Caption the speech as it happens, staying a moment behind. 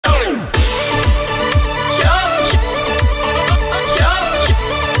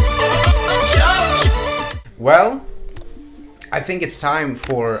Well, I think it's time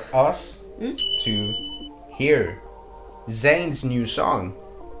for us to hear Zayn's new song.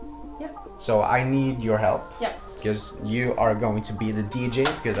 Yeah. So I need your help. Yeah. Because you are going to be the DJ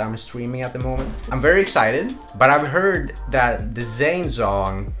because I'm streaming at the moment. I'm very excited, but I've heard that the Zayn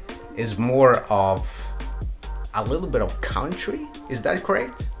song is more of a little bit of country. Is that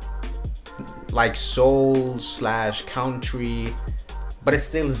correct? Like soul / country, but it's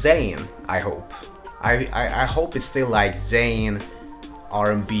still Zayn, I hope. I hope it's still like Zayn,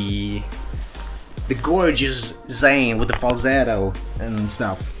 R&B, the gorgeous Zayn with the falsetto and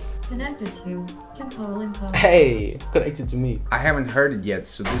stuff. Connected to Kimpolimpo. Hey, connected to me. I haven't heard it yet,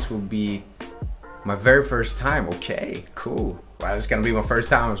 so this will be my very first time. Okay, cool. Well, it's gonna be my first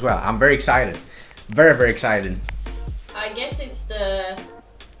time as well. I'm very excited. Very, very excited. I guess it's the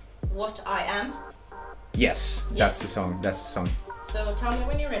What I Am. Yes, that's the song. That's the song. So tell me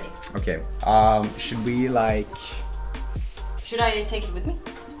when you're ready. Okay. Should we like... Should I take it with me?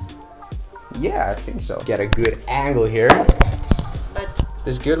 Yeah, I think so. Get a good angle here. But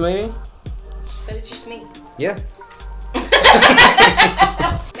This good, maybe? it's just me. Yeah.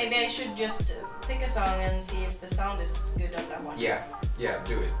 Maybe I should just pick a song and see if the sound is good on that one. Yeah,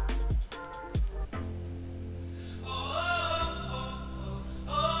 do it.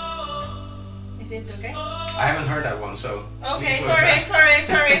 Is it okay? I haven't heard that one, so... Okay, please listen.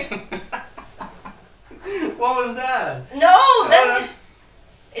 sorry. What was that? No, that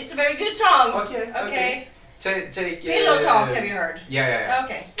it's a very good song. Okay. Take Pillow Talk, have you heard? Yeah.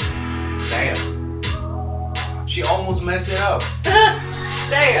 Okay. Damn. She almost messed it up.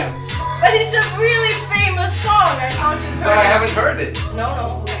 Damn. But it's a really famous song. I thought you heard But I it. haven't heard it.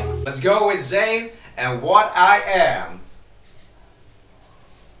 No. Okay. Let's go with Zayn and What I Am.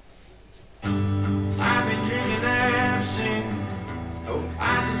 I've been drinking absinthe. Oh.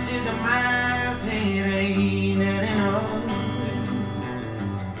 I just did the math, it ain't adding up.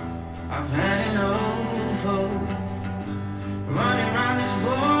 I've had enough of running around this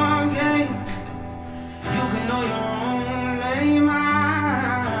ball game. You can know your own name, I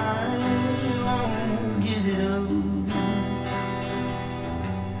won't give it up.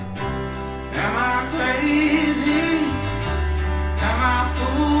 Am I crazy? Am I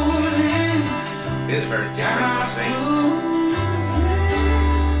foolish? This is very different Am I from Zayn. stupid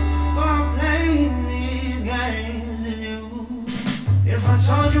for playing these games with you? If I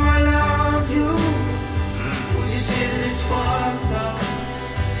told you I love you, would you say that it's fucked up?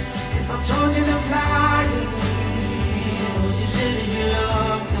 If I told you to fly again, would you say that you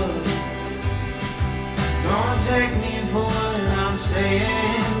loved up? Don't take me for what I'm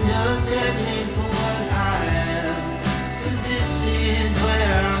saying, just take me for what I am. 'Cause this is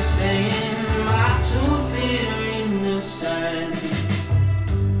where I'm staying, my 2 feet are in the sand.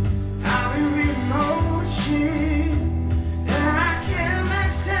 I've been reading old shit, and I can't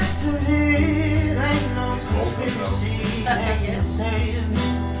make sense of it. Ain't no conspiracy that can save me.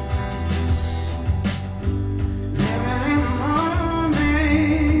 Living in the moment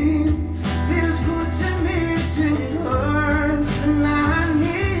feels good to me till it hurts, and I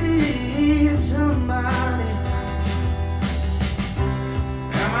need somebody.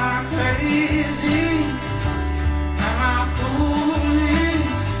 Am I crazy? Am I foolish?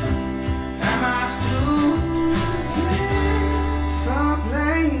 Am I stupid for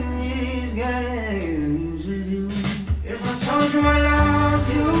playing these games with you? If I told you I love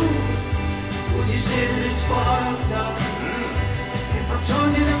you, would you say that it's fucked up? If I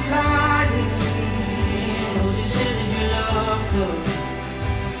told you to fly again, would you say that you loved her?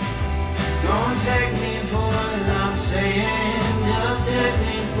 Don't take me for what I'm saying, just take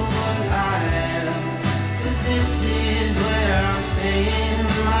me for what I am. 'Cause this is where I'm staying,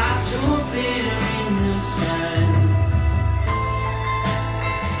 my 2 feet are in the sand.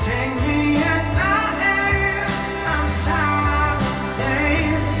 Take me as I am, I'm tired of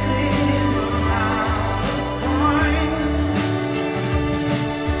dancing around the point.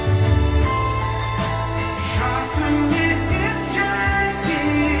 Sharpen it, it's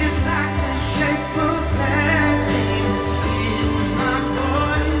jagged like the shape of glass, and it steals my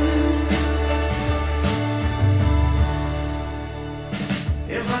voice.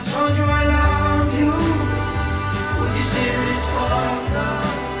 If I told you I love you, would you say that it's fucked up?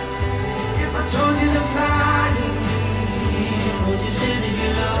 If I told you to fly again, would you say that you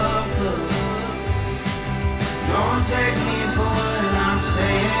loved her? Don't take me for what I'm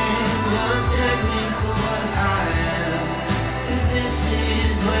saying, just take me for what I am. 'Cause this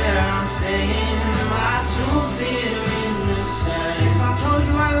is where I'm staying, my 2 feet are in the sand. If I told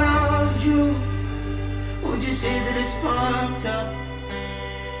you I loved you, would you say that it's fucked up?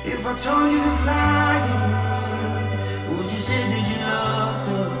 If I told you to fly, would you say that you loved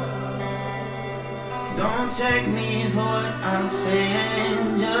her? Don't take me for what I'm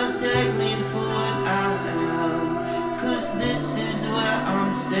saying, just take me for what I am. Cause this is where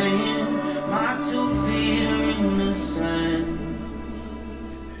I'm staying, my 2 feet are in the sand.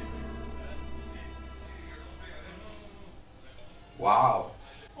 Wow.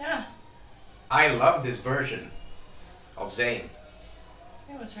 Yeah, I love this version of Zayn.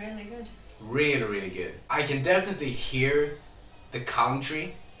 it was really good. Really, really good. I can definitely hear the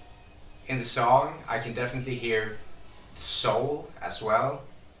country in the song. I can definitely hear the soul as well.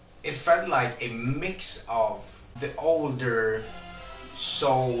 It felt like a mix of the older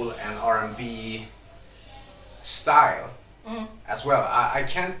soul and R&B style as well. I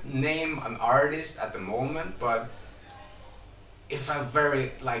can't name an artist at the moment, but it felt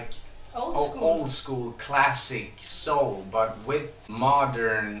very like old school classic soul, but with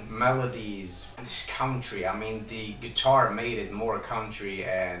modern melodies. This country, I mean, the guitar made it more country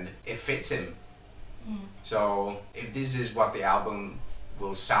and it fits him. So if this is what the album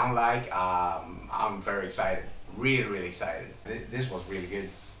will sound like, I'm very excited. Really, really excited. This was really good.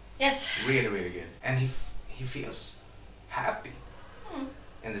 Yes. Really, really good. And he feels happy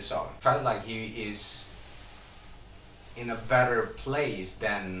in the song. Felt like he is in a better place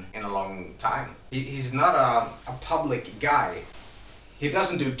than in a long time. He's not a public guy. He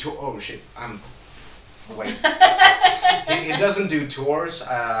doesn't do tour. Oh shit! Wait. he doesn't do tours.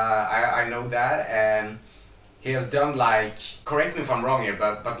 I know that, and he has done like. Correct me if I'm wrong here,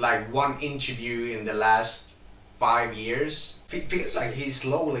 but like 1 interview in the last 5 years. Feels like he's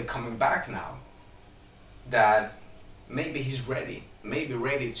slowly coming back now. That maybe he's ready. Maybe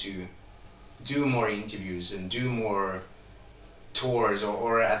ready to do more interviews and do more tours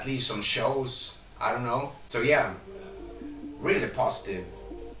or at least some shows. I don't know. So yeah, really positive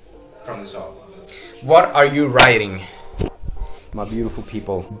from the song. What are you writing, my beautiful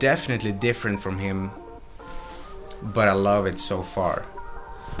people? Definitely different from him, but I love it so far.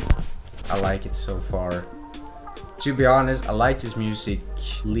 I like it so far. To be honest, I like this music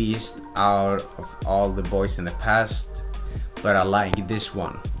least out of all the boys in the past, but I like this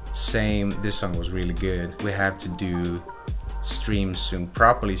one. Same, this song was really good. We have to do stream soon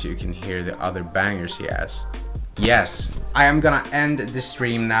properly so you can hear the other bangers he has. Yes, I am gonna end the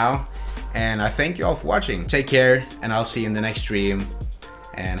stream now, and I thank you all for watching. Take care, and I'll see you in the next stream,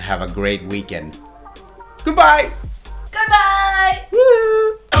 and have a great weekend. Goodbye! Goodbye!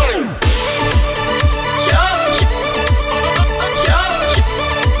 Woo!